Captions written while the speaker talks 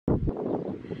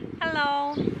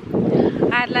Hello!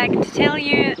 I'd like to tell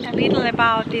you a little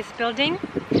about this building.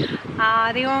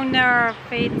 The owner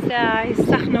of it is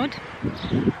Sahnud.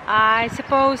 I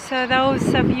suppose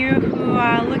those of you who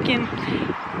are looking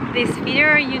this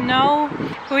video, you know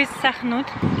who is Sahnud.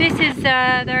 This is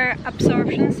their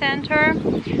absorption center.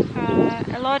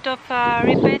 A lot of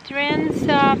repatriants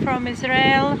from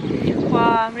Israel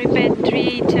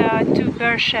repatriate to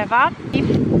Sheva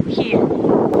here.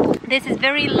 This is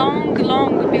very long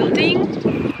building.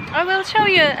 I will show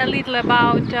you a little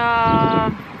about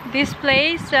this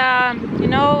place. You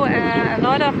know, a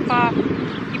lot of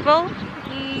people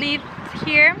live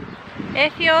here.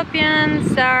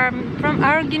 Ethiopians are from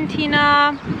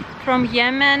Argentina, from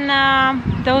Yemen.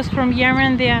 Those from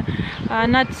Yemen, they are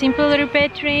not simple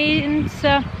repatriants.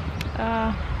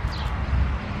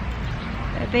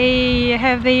 They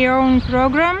have their own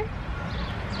program.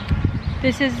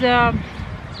 This is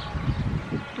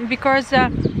because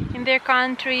in their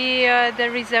country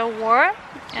there is a war,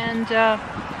 and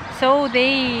so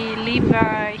they live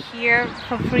here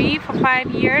for free for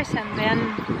 5 years and then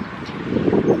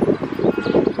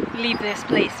leave this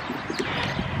place.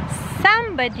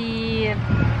 Somebody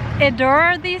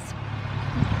adore this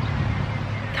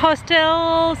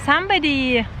hostel,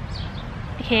 somebody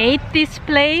hate this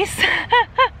place.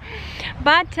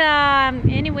 But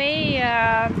anyway,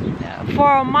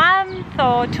 for a month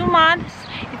or 2 months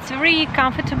it's very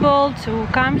comfortable to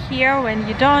come here when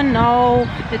you don't know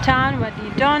the town, when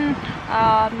you don't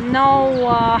know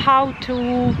how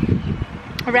to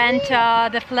rent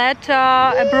the flat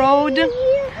abroad.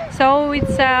 So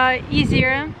it's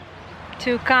easier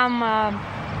to come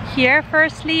here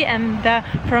firstly, and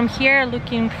from here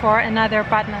looking for another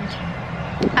apartment.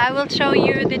 I will show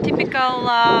you the typical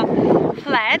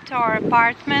flat or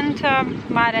apartment,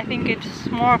 but I think it's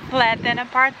more flat than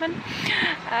apartment.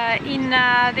 In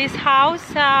this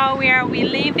house where we're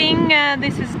living,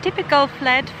 this is typical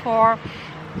flat for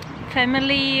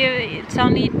family. It's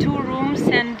only 2 rooms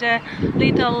and a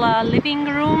little living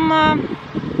room.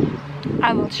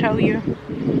 I will show you.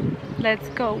 Let's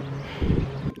go.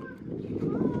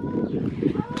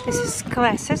 This is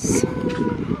classes.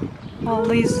 All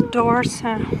these doors,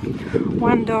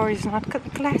 one door is not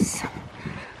glass,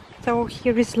 so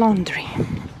here is laundry.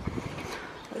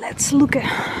 Let's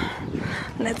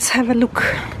have a look.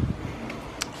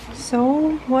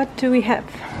 So what do we have?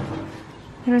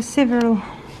 There are several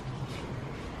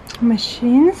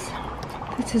machines.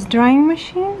 This is drying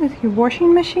machine with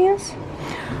washing machines.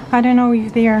 I don't know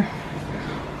if they are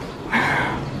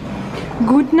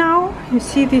good now. You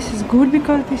see, this is good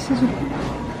because this is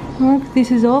look, this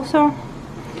is also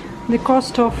the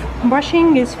cost of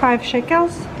washing is 5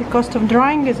 shekels. The cost of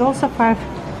drying is also 5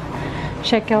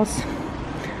 shekels.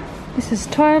 This is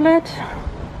toilet.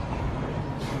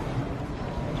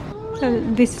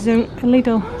 This is a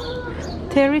little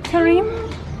territory.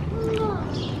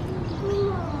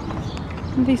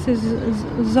 This is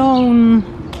zone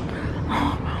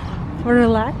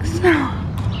relax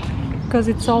because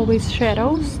it's always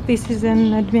shadows. This is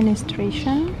an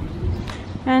administration.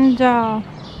 And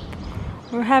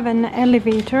we have an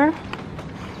elevator.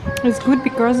 It's good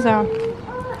because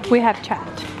we have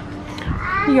chat.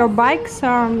 Your bikes,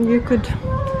 you could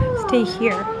stay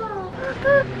here.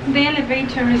 The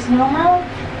elevator is normal,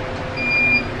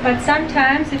 but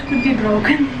sometimes it could be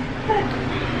broken.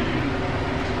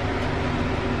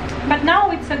 But now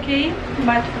it's okay,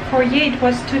 but for you it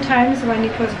was 2 times when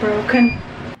it was broken.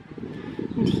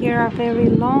 And here are very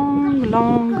long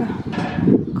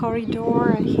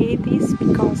corridor. I hate this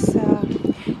because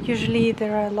usually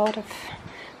there are a lot of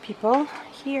people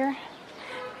here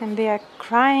and they are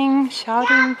crying,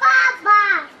 shouting.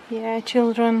 Yeah,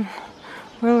 children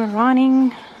were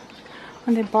running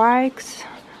on the bikes,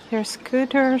 their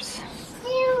scooters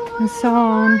and so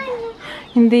on.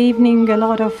 In the evening a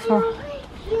lot of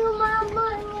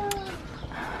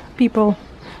people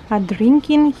are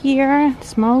drinking here,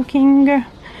 smoking,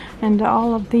 and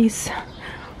all of these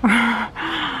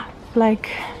like,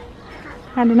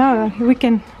 I don't know, we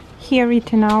can hear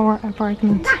it in our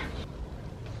apartment.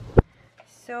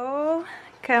 So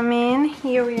come in,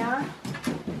 here we are.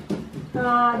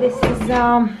 This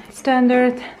is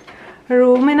standard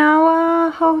room in our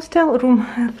hostel,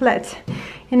 flat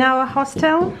in our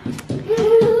hostel.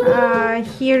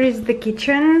 Here is the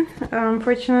kitchen.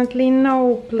 Unfortunately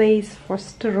no place for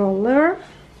stroller.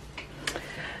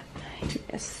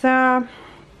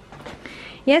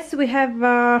 Yes, we have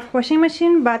a washing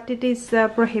machine, but it is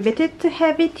prohibited to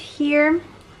have it here.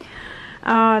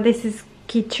 This is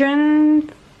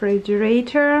kitchen,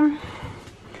 refrigerator.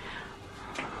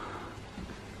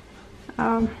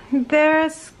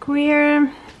 There's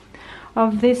square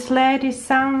of this flat is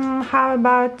somehow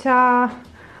about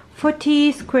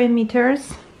 40 square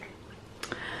meters,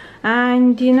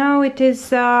 and you know it is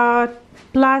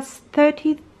plus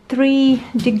 33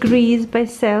 degrees by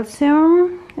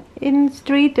Celsius in the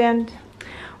street, and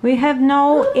we have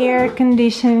no air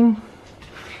conditioning.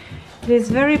 It is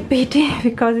very pity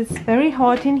because it's very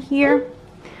hot in here.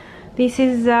 This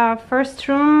is first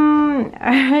room.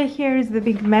 Here is the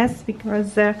big mess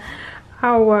because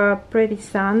our pretty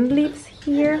son lives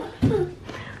here.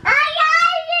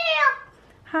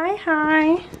 Hi,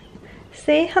 hi.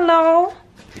 Say hello.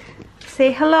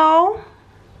 Say hello.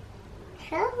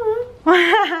 Hello.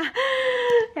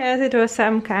 Yes, it was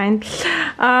some kind.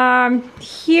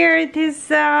 Here it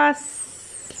is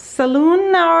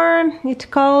saloon, or it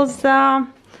calls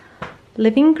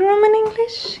living room in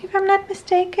English, if I'm not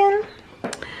mistaken.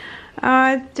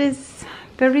 It is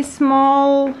very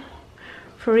small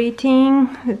for eating.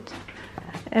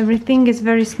 Everything is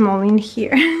very small in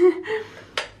here.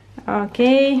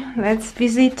 Okay, let's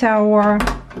visit our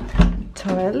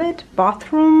toilet,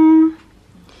 bathroom.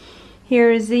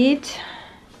 Here is it.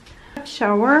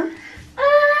 Shower.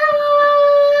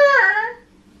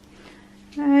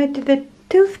 The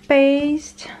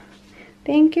toothpaste.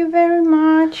 Thank you very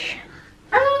much.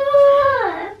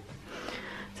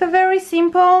 So very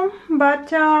simple,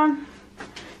 but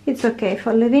it's okay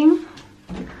for living.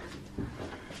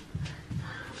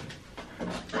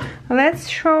 Let's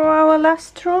show our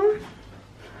last room.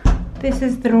 This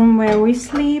is the room where we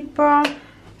sleep.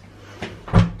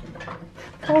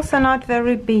 Also not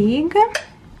very big.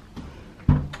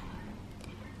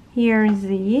 Here is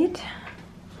it.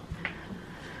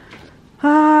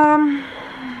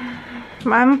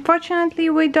 Unfortunately,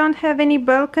 we don't have any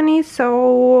balcony,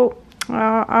 so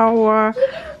our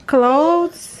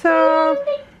clothes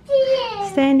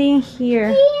standing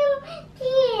here.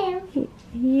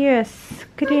 Yes,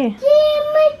 cream.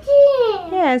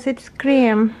 Yes, it's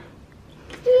cream.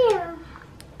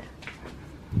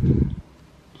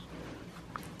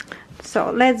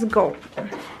 So let's go.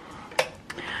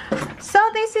 So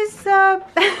this is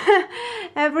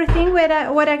everything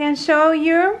what I can show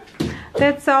you.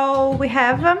 That's all we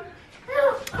have.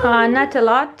 Not a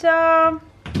lot.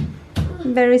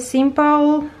 Very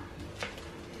simple.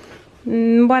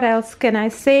 What else can I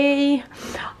say?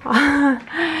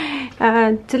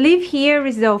 To live here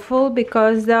is awful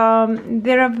because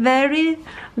there are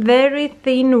very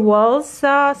thin walls,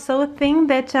 so thin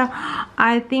that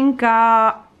I think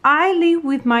I live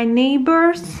with my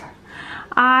neighbors.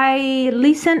 I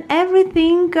listen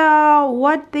everything,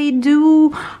 what they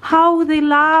do, how they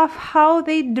laugh, how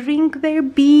they drink their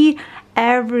beer,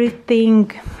 everything.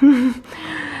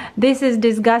 This is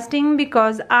disgusting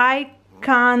because I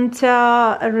can't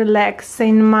relax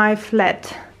in my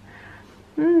flat.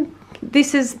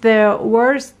 This is the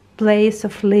worst place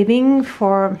of living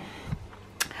for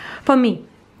me.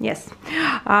 Yes.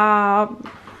 A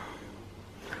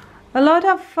lot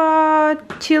of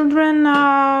children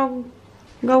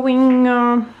going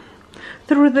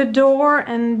through the door,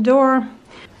 and door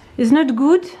is not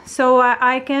good, so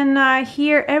I can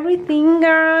hear everything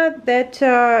that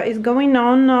is going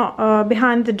on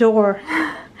behind the door.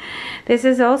 This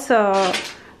is also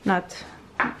not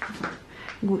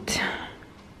good.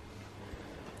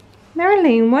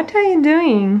 Darling, what are you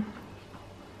doing?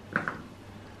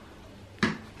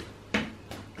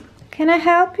 Can I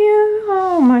help you?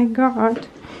 Oh my God,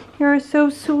 you're so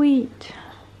sweet.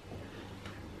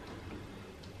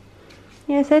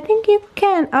 Yes, I think you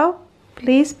can. Oh,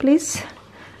 please, please.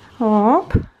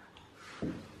 Up.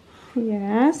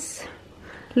 Yes.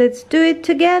 Let's do it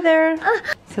together.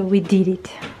 So we did it.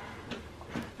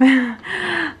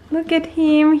 Look at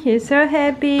him. He's so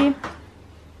happy.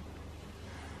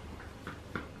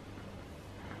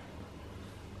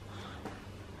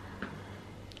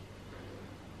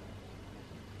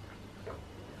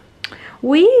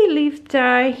 We lived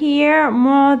here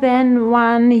more than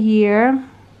 1 year.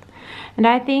 And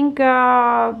I think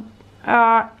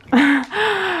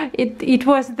it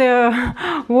was the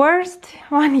worst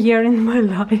 1 year in my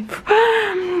life.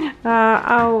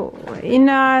 In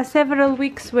several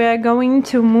weeks we are going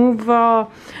to move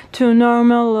to a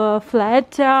normal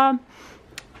flat,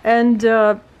 and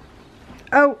I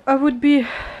would be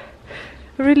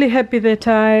really happy that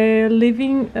I live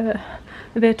in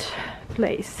that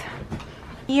place.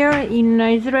 Here in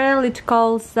Israel it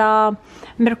calls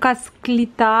Merkaz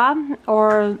Klita,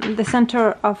 or the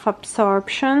center of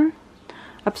absorption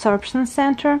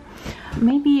center.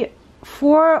 Maybe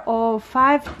 4 or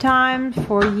 5 times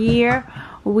for a year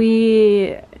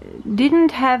we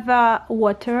didn't have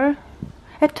water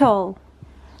at all.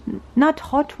 not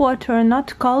hot water,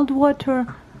 not cold water,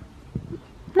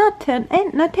 not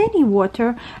any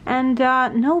water, and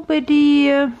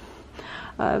nobody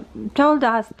told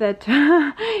us that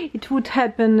it would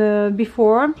happen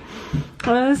before,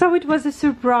 so it was a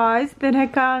surprise that I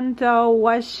can't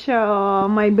wash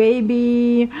my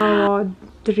baby or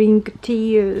drink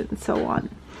tea and so on.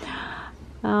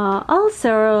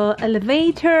 Also,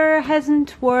 elevator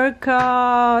hasn't worked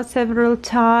several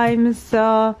times.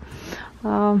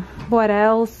 What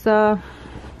else?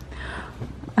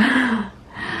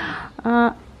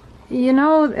 You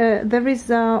know, there is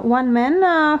one man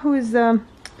who is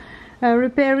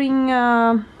repairing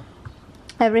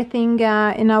everything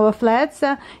in our flats.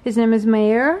 His name is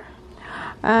Mayor,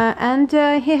 and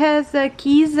he has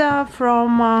keys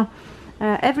from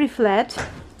every flat,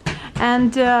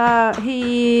 and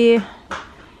he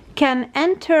can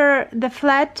enter the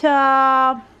flat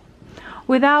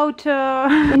without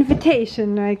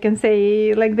invitation, I can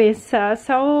say like this.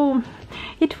 So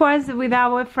it was with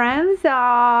our friends.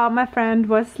 My friend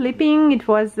was sleeping. It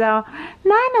was 9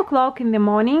 o'clock in the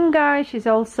morning. She's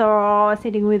also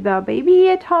sitting with the baby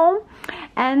at home,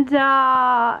 and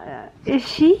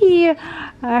she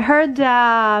heard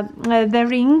the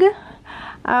ring,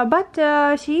 but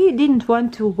she didn't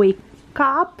want to wake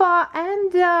up,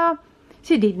 and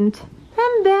she didn't.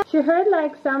 And then she heard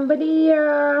like somebody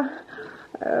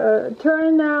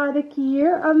turn the key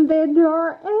on the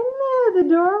door, and the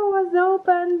door was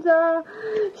opened.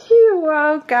 She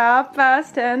woke up,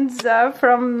 stands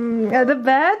from the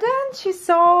bed, and she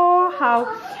saw how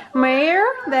Mayor,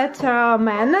 that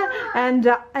man, and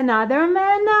another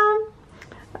man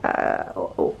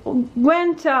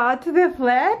went to the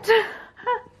flat.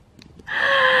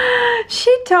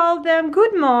 She told them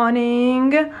good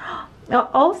morning.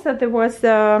 Also, there was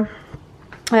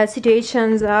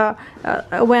situations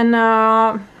when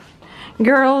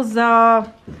girls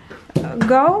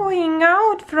going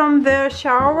out from the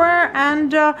shower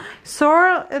and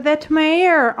saw that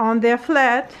Mayor on their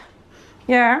flat.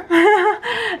 Yeah.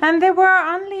 And they were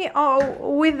only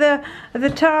with the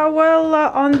towel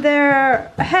on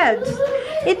their heads.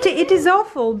 It is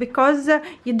awful, because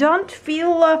you don't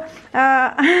feel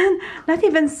not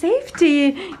even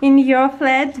safety in your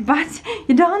flat, but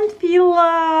you don't feel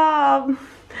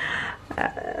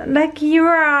like you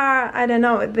are, I don't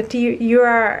know, that you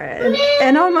are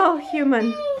a normal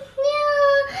human.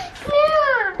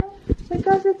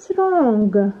 Because it's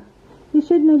wrong. You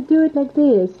should not do it like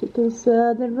this. It is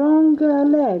the wrong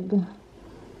leg.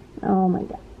 Oh my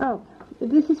god. Oh,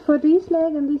 this is for this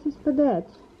leg and this is for that.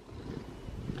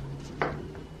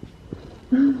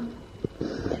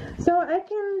 So I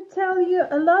can tell you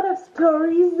a lot of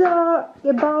stories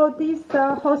about this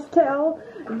hostel.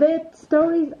 That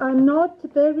stories are not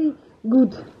very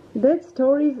good. That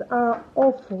stories are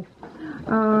awful.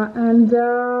 And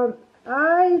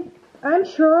I'm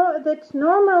sure that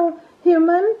normal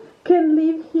human can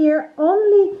live here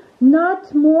only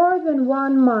not more than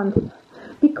 1 month,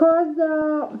 because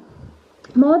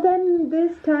more than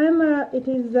this time it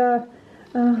is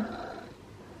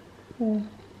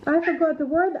I forgot the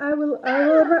word. I will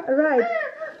write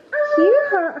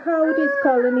here how it is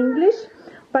called in English,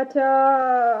 but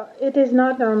it is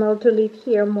not normal to live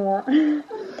here more.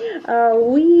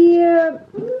 We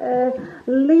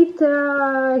lived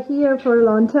here for a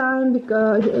long time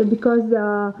because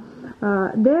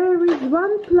there is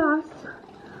one plus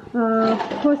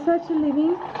for such a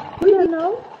living. We don't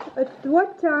know at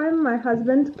what time my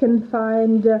husband can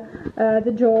find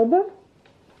the job.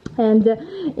 And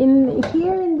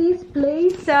here in this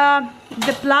place, the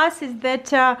plus is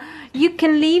that you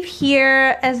can live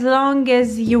here as long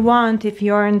as you want if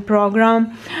you're in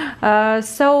program.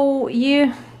 So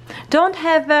you don't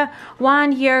have a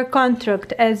 1-year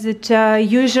contract as it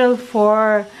usual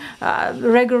for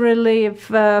regularly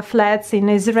flats in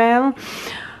Israel.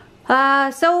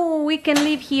 So we can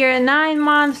live here 9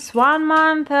 months, 1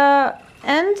 month,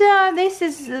 and this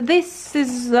is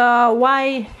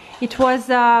why it was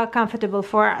comfortable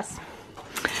for us.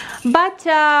 But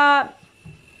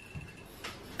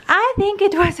I think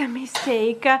it was a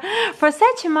mistake. For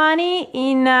such money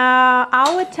in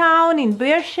our town, in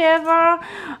Sheva,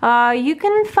 you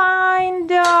can find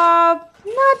not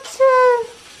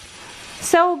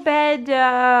so bad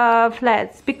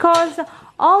flats, because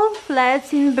all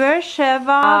flats in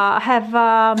Sheva have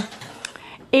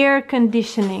air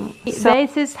conditioning. So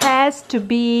this has to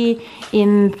be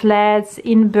in flats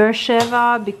in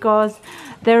Sheva, because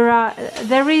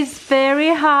there is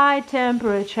very high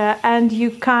temperature and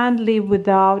you can't live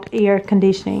without air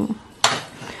conditioning.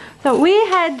 So we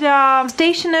had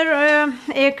stationary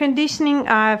air conditioning.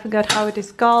 I forgot how it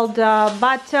is called,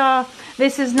 but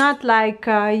this is not like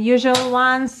usual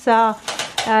ones.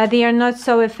 They are not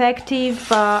so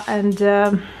effective, and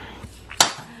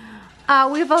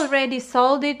we've already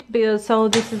sold it, so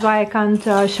this is why I can't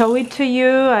show it to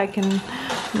you. I can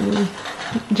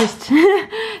just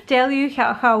tell you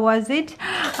how was it,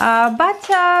 but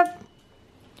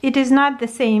it is not the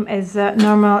same as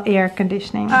normal air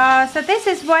conditioning. So this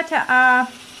is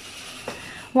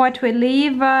what we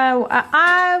leave.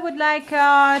 I would like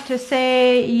to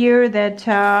say here that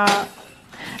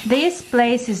this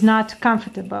place is not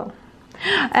comfortable.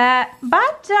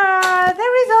 But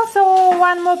there is also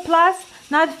one more plus,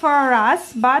 not for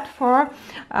us, but for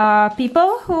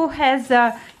people who has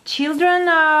children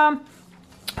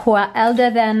who are elder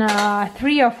than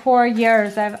 3 or 4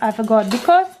 years. I forgot,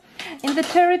 because in the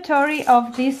territory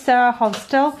of this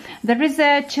hostel there is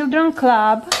a children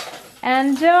club,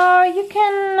 and you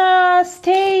can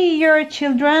stay your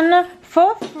children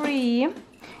for free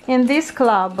in this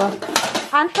club.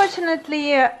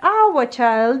 Unfortunately, our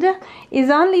child is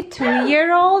only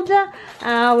 2-year-old.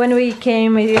 When we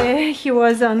came, he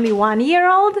was only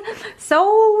 1-year-old,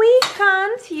 so we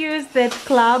can't use that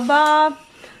club.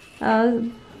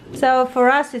 So for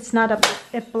us, it's not a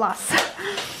plus.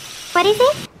 What is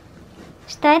it?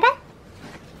 Что это?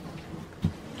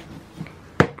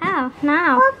 Oh,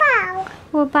 no.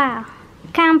 Упал.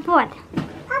 Компот.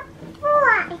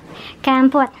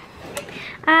 Компот.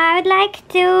 I would like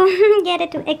to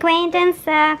get an acquaintance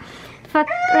for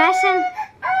Russian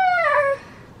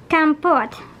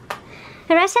компот.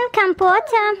 Russian компот.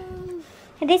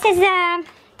 This is a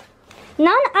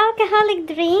non-alcoholic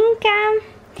drink.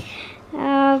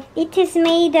 It is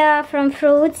made from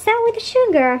fruits with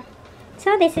sugar.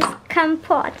 So this is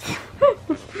компот.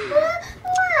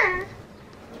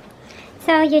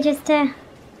 So you just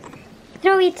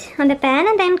throw it on the pan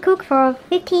and then cook for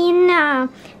 15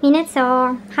 minutes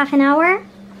or half an hour,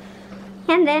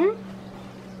 and then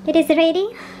it is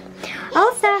ready.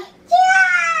 Also,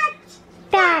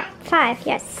 5,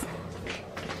 yes.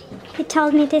 He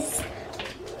told me it is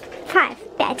 5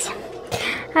 5.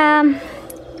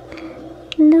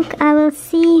 Look, I will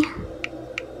see.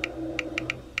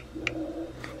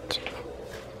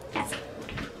 Yes.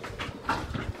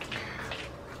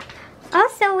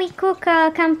 Also, we cook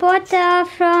компот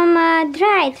from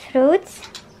dried fruits.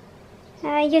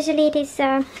 Usually it is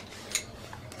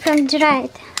from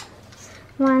dried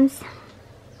ones.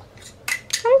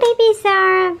 And babies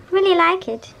really like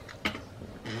it.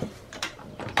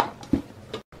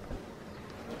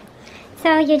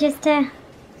 So you just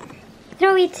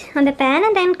throw it on the pan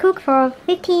and then cook for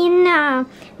 15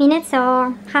 minutes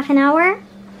or half an hour,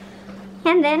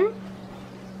 and then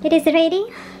it is ready.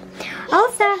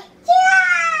 Also,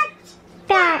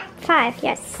 5,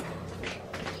 yes.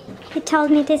 He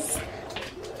told me it is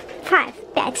 5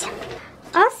 5.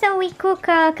 Also, we cook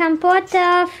компот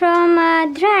from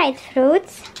dried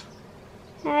fruits.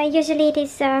 Usually it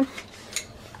is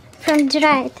from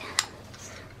dried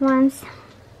ones.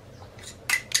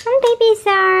 And babies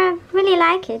really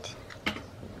like it.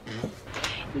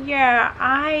 Yeah,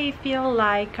 I feel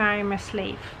like I'm a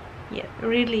slave. Yeah,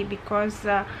 really, because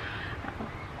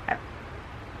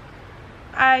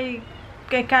I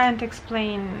can't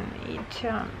explain it.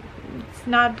 It's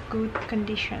not good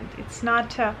conditions. It's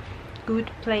not a good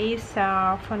place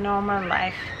for normal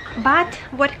life. But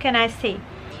what can I say?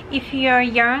 If you're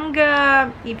young,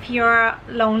 if you're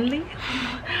lonely,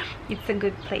 it's a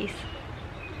good place.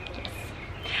 Yes.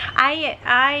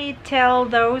 I tell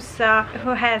those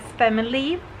who has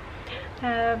family,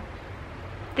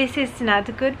 this is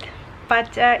not good.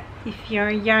 But if you're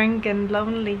young and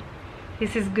lonely,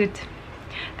 this is good.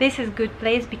 This is good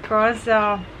place because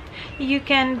you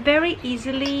can very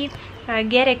easily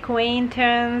get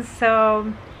acquaintance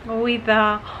with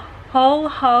the whole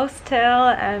hostel,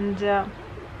 and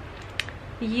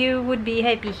you would be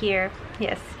happy here.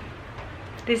 Yes,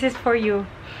 this is for you.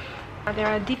 There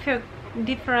are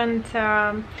different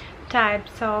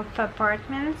types of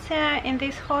apartments in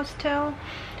this hostel.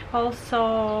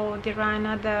 Also,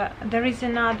 there is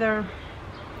another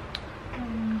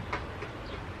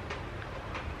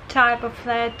type of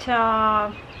flat.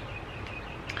 I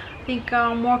think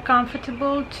more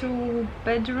comfortable,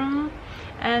 2-bedroom,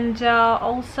 and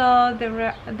also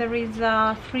there is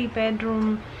a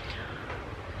 3-bedroom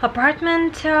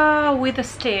apartment with the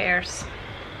stairs.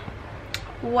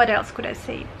 What else could I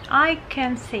say? I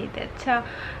can say that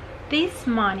this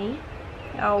money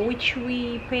which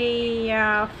we pay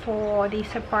for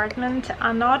this apartment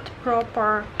are not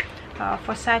proper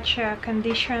for such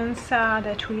conditions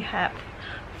that we have.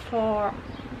 for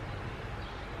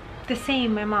the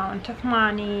same amount of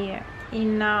money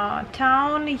in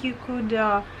town, you could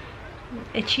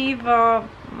achieve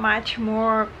much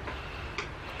more,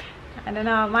 I don't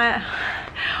know,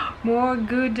 more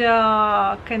good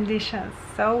conditions.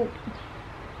 So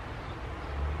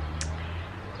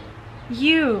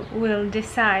you will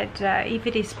decide if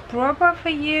it is proper for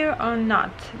you or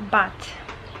not. But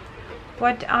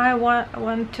what I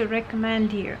want to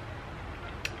recommend you,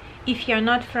 if you're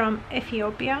not from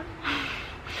Ethiopia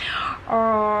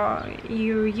or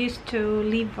you used to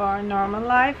live a normal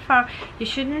life, you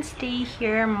shouldn't stay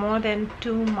here more than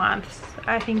 2 months.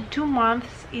 I think 2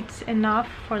 months it's enough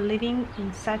for living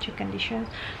in such a condition.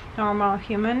 Normal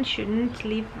human shouldn't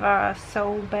live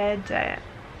so bad.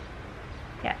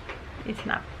 Yeah, it's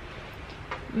enough.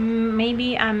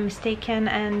 Maybe I'm mistaken,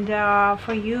 and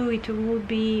for you it will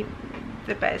be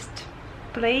the best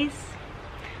place.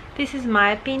 This is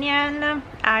my opinion.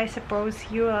 I suppose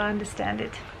you will understand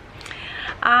it.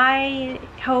 I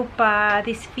hope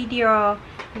this video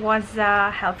was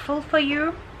helpful for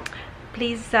you.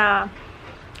 Please,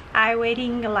 I'm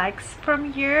waiting likes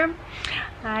from you.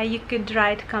 You could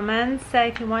write comments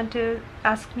if you want to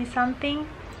ask me something.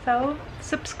 So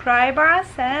subscribe us,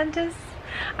 and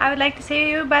I would like to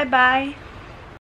say you bye bye.